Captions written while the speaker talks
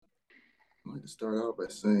I'd like to start out by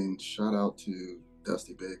saying shout out to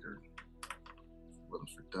Dusty Baker. If it wasn't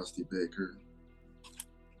for Dusty Baker,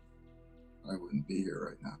 I wouldn't be here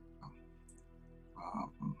right now.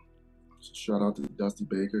 Um, so shout out to Dusty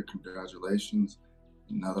Baker. Congratulations.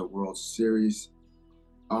 Another World Series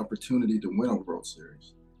opportunity to win a World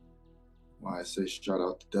Series. Why I say shout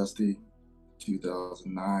out to Dusty.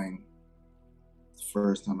 2009, the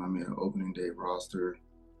first time I made an opening day roster.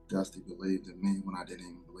 Dusty believed in me when I didn't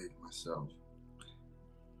even believe in myself.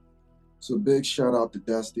 So big shout out to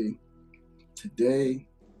Dusty. Today,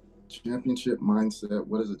 championship mindset.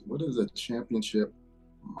 What is it? What is a championship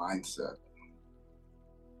mindset?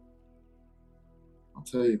 I'll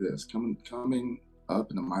tell you this: coming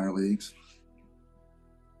up in the minor leagues,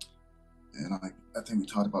 and I think we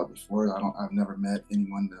talked about it before. I've never met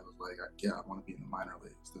anyone that was like, yeah, I want to be in the minor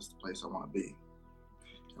leagues. This is the place I want to be.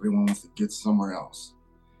 Everyone wants to get somewhere else,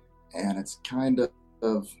 and it's kind of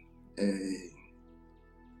a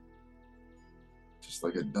just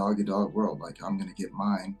like a dog eat dog world. Like I'm gonna get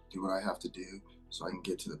mine, do what I have to do, so I can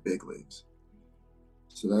get to the big leagues.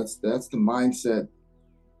 So that's the mindset.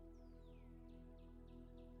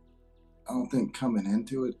 I don't think coming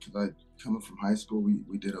into it, because I coming from high school,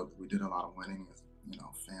 we did a lot of winning as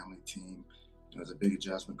family team. It was a big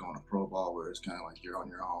adjustment going to pro ball where it's kind of like you're on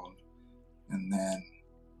your own. And then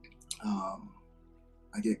um,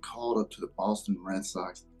 I get called up to the Boston Red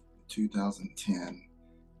Sox in 2010,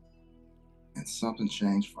 and something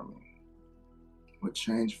changed for me. What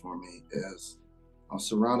changed for me is I was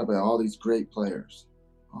surrounded by all these great players,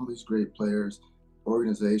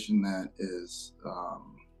 organization that is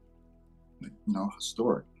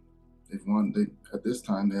historic. They've won. They At this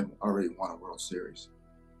time they had already won a World Series.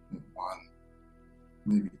 They've won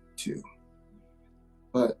maybe two.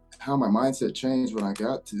 But how my mindset changed when I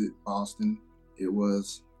got to Boston, it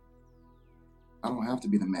was I don't have to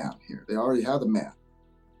be the man here. They already have the man.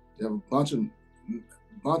 They have a bunch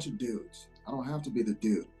of dudes. I don't have to be the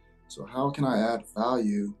dude. So how can I add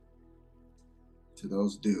value to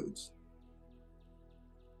those dudes?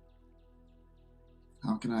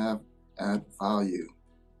 How can add value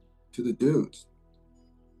to the dudes?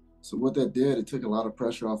 So what that did, it took a lot of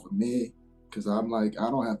pressure off of me because I'm like, I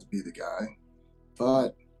don't have to be the guy,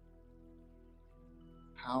 but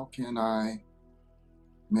how can I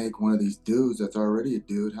make one of these dudes that's already a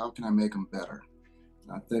dude? How can I make them better?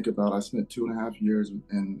 And I spent 2.5 years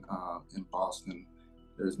in Boston.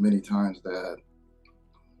 There's many times that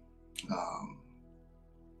um,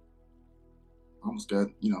 I almost got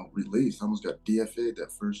released. I almost got DFA'd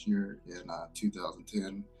that first year in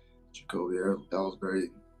 2010. Jacoby Ellsbury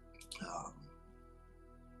um,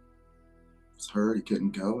 was hurt. He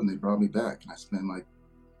couldn't go, and they brought me back. And I spent like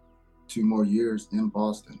 2 more years in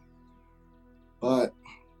Boston. But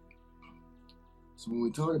so when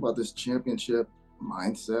we talk about this championship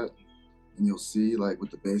mindset, and you'll see like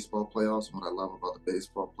with the baseball playoffs, what I love about the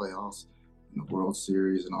baseball playoffs and the World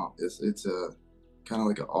Series and all, it's a kind of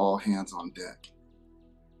like an all hands on deck.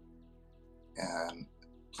 And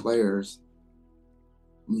players,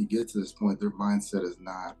 when you get to this point, their mindset is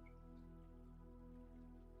not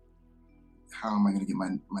how am I going to get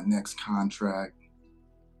my next contract?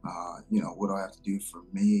 What do I have to do for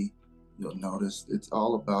me? You'll notice it's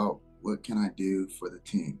all about what can I do for the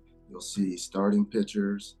team. You'll see starting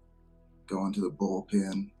pitchers go into the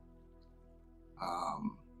bullpen.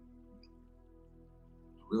 Um,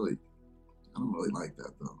 really, I don't really like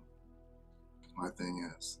that though. My thing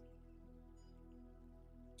is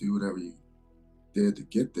do whatever you did to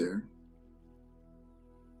get there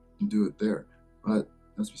and do it there. But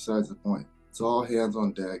that's besides the point. It's all hands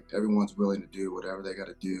on deck. Everyone's willing to do whatever they got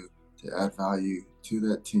to do to add value to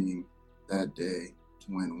that team that day to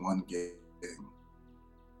win one game.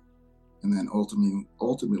 And then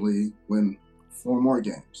ultimately win 4 more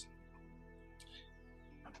games.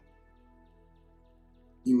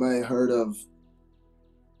 You may have heard of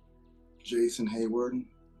Jason Heyward,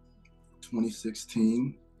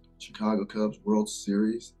 2016 Chicago Cubs World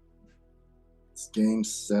Series. It's game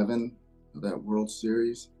 7 of that World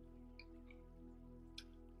Series.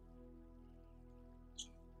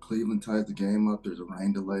 Cleveland ties the game up. There's a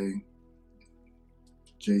rain delay.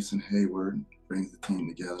 Jason Heyward brings the team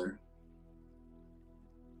together.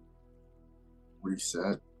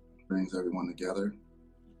 Reset, brings everyone together,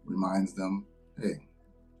 reminds them, hey,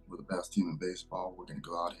 we're the best team in baseball. We're going to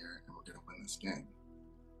go out here and we're going to win this game.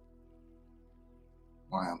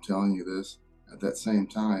 Why I'm telling you this, at that same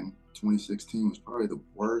time, 2016 was probably the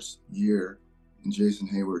worst year in Jason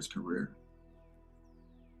Heyward's career.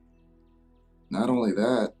 Not only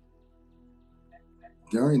that,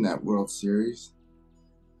 during that World Series,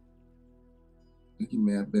 think he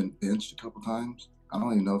may have been benched a couple times. I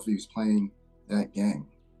don't even know if he was playing that game.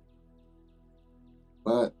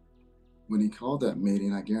 But when he called that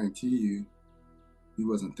meeting, I guarantee you, he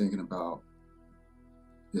wasn't thinking about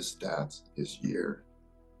his stats, his year,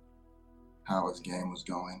 how his game was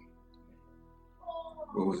going.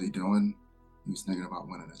 What was he doing? He was thinking about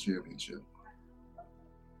winning a championship.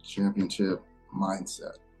 Championship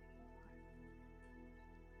mindset.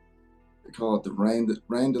 They call it the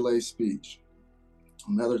rain delay speech.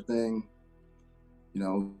 Another thing,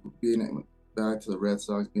 being back to the Red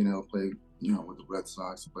Sox, being able to play, with the Red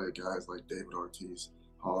Sox, play guys like David Ortiz,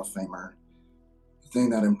 Hall of Famer. The thing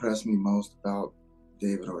that impressed me most about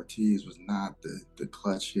David Ortiz was not the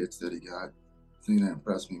clutch hits that he got. The thing that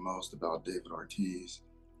impressed me most about David Ortiz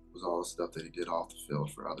was all the stuff that he did off the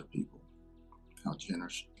field for other people. How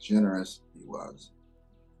generous he was.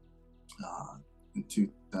 In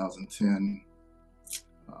 2010,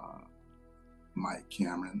 Mike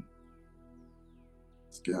Cameron.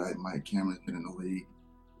 This guy, Mike Cameron, has been in the league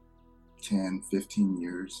 10, 15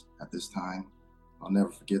 years at this time. I'll never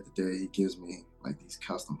forget the day he gives me like these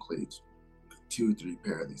custom cleats, 2 or 3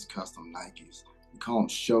 pair of these custom Nikes. We call them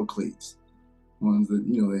show cleats. Ones that,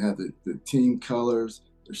 they have the team colors,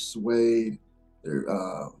 they're suede, they're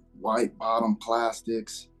white bottom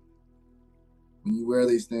plastics. When you wear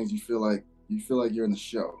these things, you feel like you're in the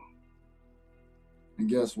show. And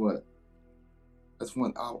guess what? That's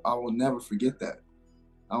when I will never forget that.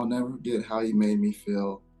 I will never forget how he made me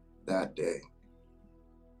feel that day.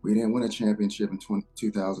 We didn't win a championship in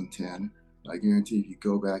 2010. I guarantee if you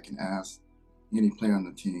go back and ask any player on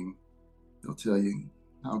the team, they'll tell you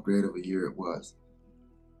how great of a year it was.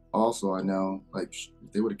 Also, I know, if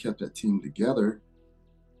they would have kept that team together,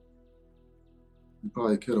 we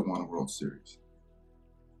probably could have won a World Series.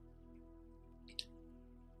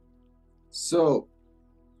 So,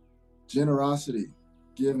 generosity,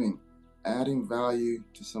 giving, adding value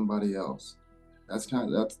to somebody else. That's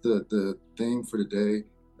the thing for today.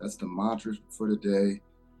 That's the mantra for today.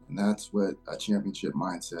 And that's what a championship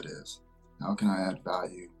mindset is. How can I add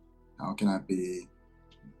value? How can I be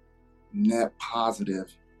net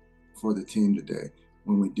positive for the team today?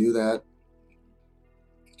 When we do that,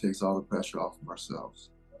 it takes all the pressure off of ourselves.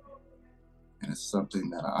 And it's something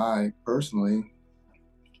that I personally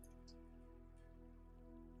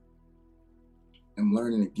am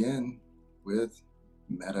learning again with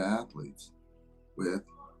meta athletes, with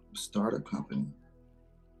a startup company.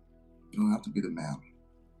 You don't have to be the man.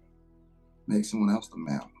 Make someone else the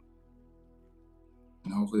man.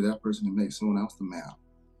 And hopefully that person can make someone else the man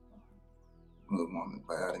or the woman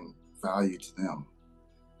by adding value to them.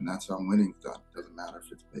 And that's how winning is done. It doesn't matter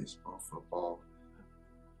if it's baseball, football,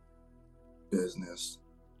 business,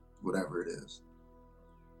 whatever it is.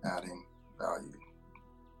 Adding value.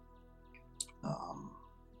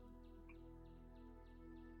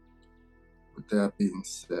 With that being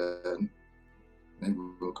said, maybe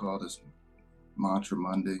we'll call this Mantra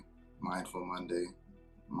Monday, Mindful Monday,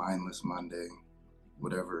 Mindless Monday,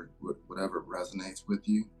 whatever resonates with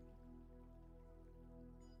you.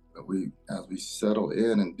 But as we settle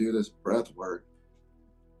in and do this breath work,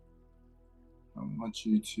 I want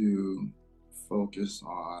you to focus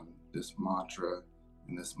on this mantra,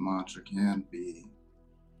 and this mantra can be,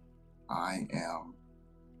 I am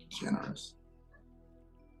generous.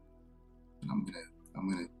 And I'm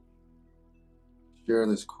gonna share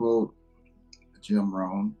this quote, Jim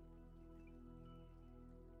Rohn.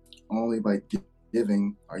 Only by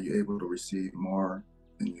giving are you able to receive more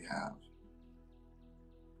than you have.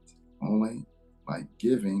 Only by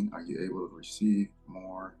giving are you able to receive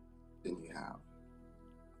more than you have.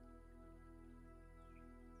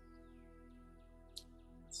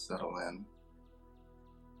 Settle in.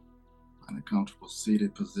 Find a comfortable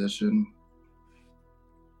seated position.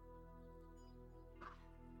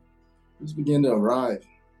 Just begin to arrive.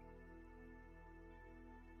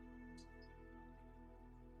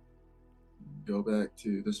 Go back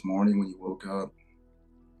to this morning when you woke up,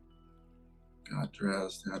 got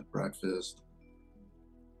dressed, had breakfast,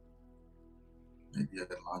 maybe you had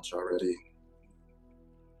lunch already.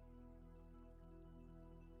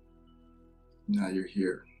 Now you're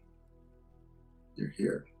here. You're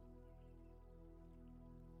here.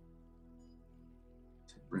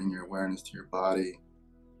 So bring your awareness to your body.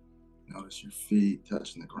 Notice your feet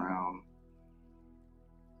touching the ground.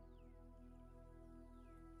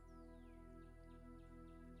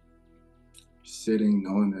 Sitting,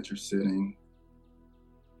 knowing that you're sitting.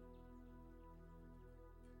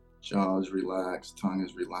 Jaw is relaxed, tongue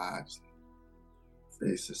is relaxed,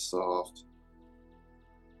 face is soft.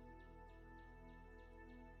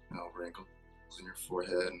 No wrinkles in your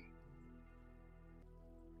forehead.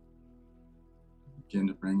 Begin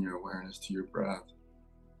to bring your awareness to your breath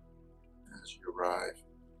as you arrive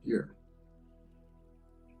here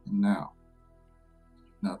and now.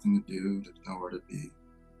 Nothing to do, there's nowhere to be.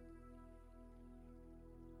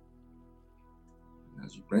 And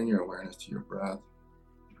as you bring your awareness to your breath,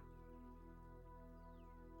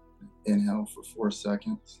 inhale for 4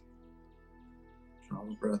 seconds. Draw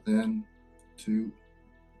the breath in, 2,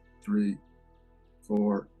 3,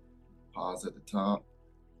 4. Pause at the top.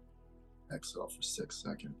 Exhale for 6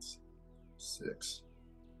 seconds. 6,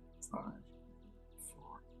 5, 4,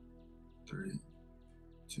 3,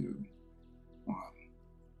 2, 1.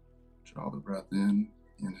 Draw the breath in.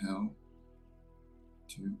 Inhale.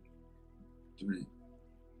 2, 3,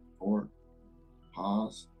 4.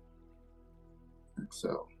 Pause.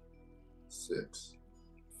 Exhale. 6,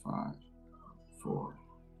 5, 4,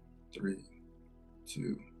 3,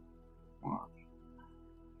 2, 1.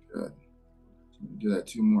 Good. So you do that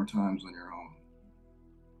 2 more times on your own.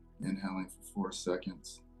 Inhaling for 4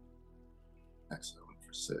 seconds. Exhaling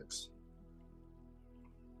for 6.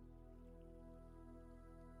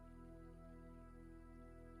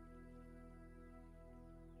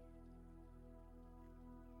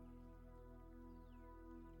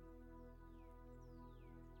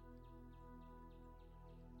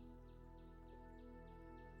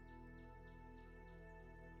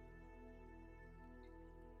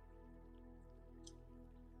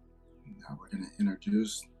 Now we're going to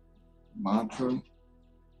introduce mantra.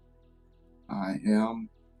 I am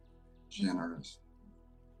generous.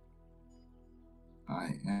 I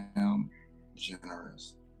am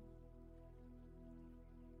generous.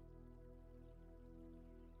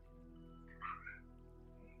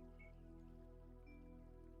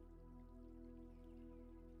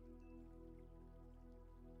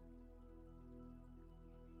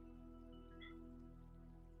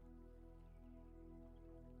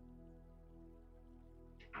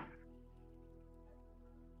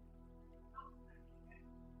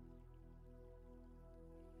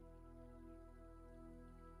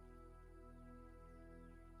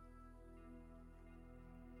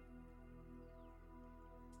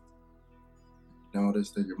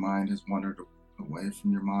 Notice that your mind has wandered away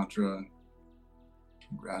from your mantra.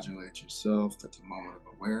 Congratulate yourself. That's a moment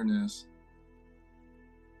of awareness.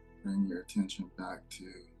 Bring your attention back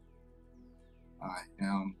to I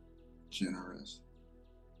am generous.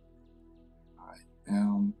 I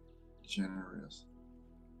am generous.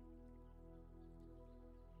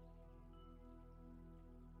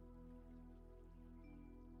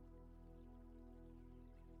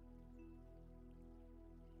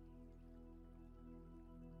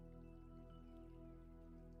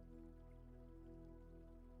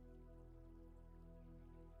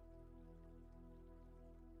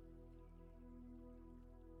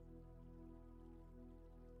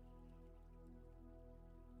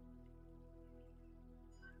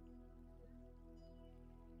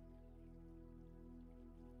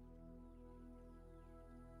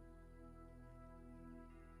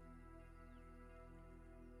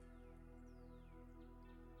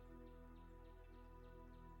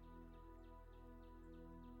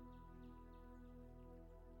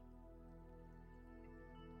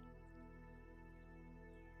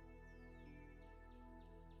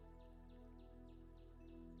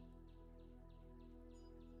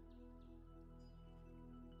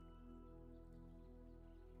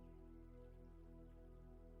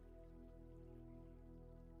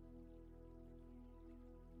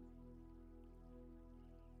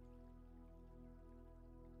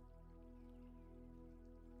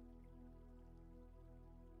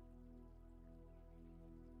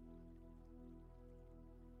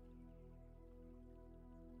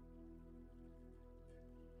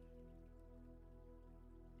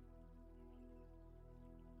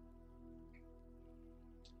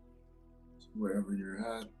 So wherever you're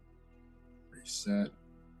at, reset.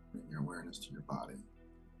 Bring your awareness to your body.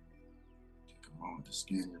 Take a moment to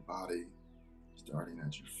scan your body, starting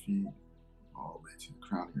at your feet, all the way to the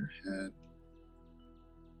crown of your head.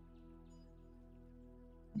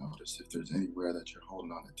 Notice if there's anywhere that you're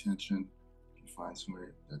holding on to tension. If you find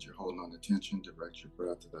somewhere that you're holding on to tension, direct your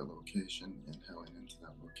breath to that location, inhaling into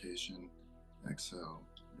that location. Exhale,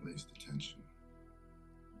 release the tension.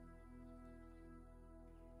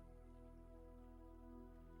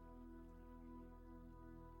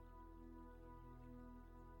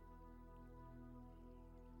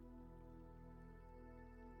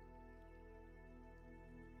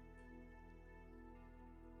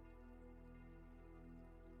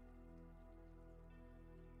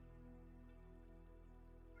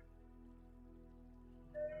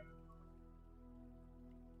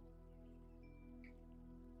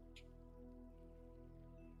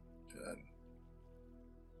 Good.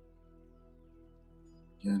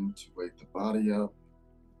 Again, to wake the body up,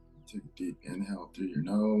 take a deep inhale through your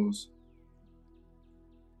nose.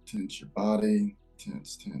 Tense your body.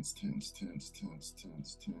 Tense, tense, tense, tense, tense,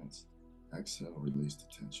 tense, tense. Exhale, release the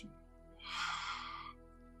tension.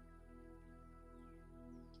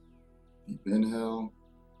 Deep inhale.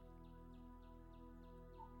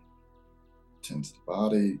 Tense the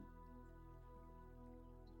body.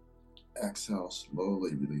 Exhale,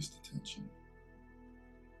 slowly release the tension.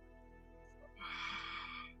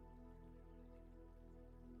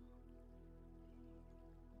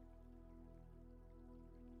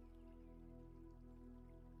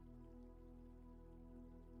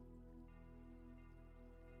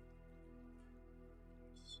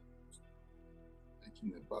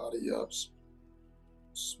 Waking the body up.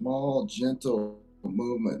 Small, gentle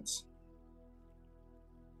movements.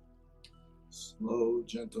 Slow,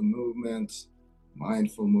 gentle movements.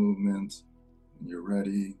 Mindful movements. When you're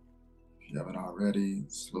ready, if you haven't already,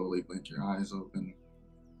 slowly blink your eyes open.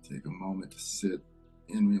 Take a moment to sit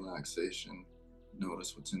in relaxation.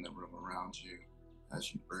 Notice what's in the room around you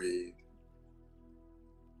as you breathe.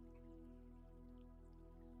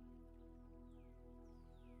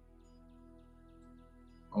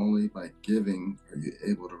 Only by giving are you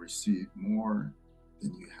able to receive more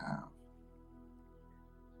than you have.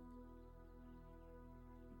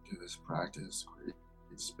 Do this practice, create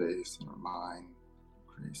space in our mind,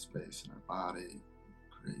 create space in our body,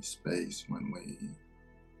 create space when we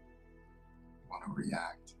want to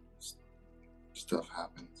react. Stuff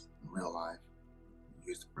happens in real life. We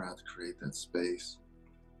use the breath to create that space.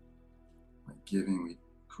 By giving, we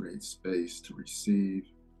create space to receive.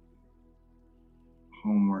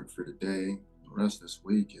 Homework for today, the rest of this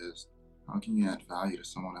week, is how can you add value to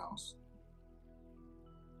someone else?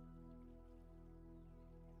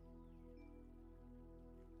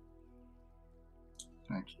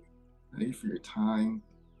 Thank you. Thank you for your time.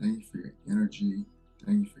 Thank you for your energy.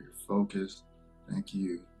 Thank you for your focus. Thank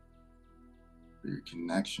you for your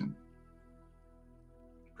connection.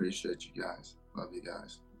 Appreciate you guys. Love you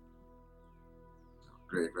guys. Have a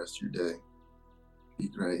great rest of your day. Be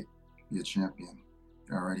great. Be a champion.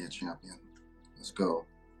 You're already a champion. Let's go.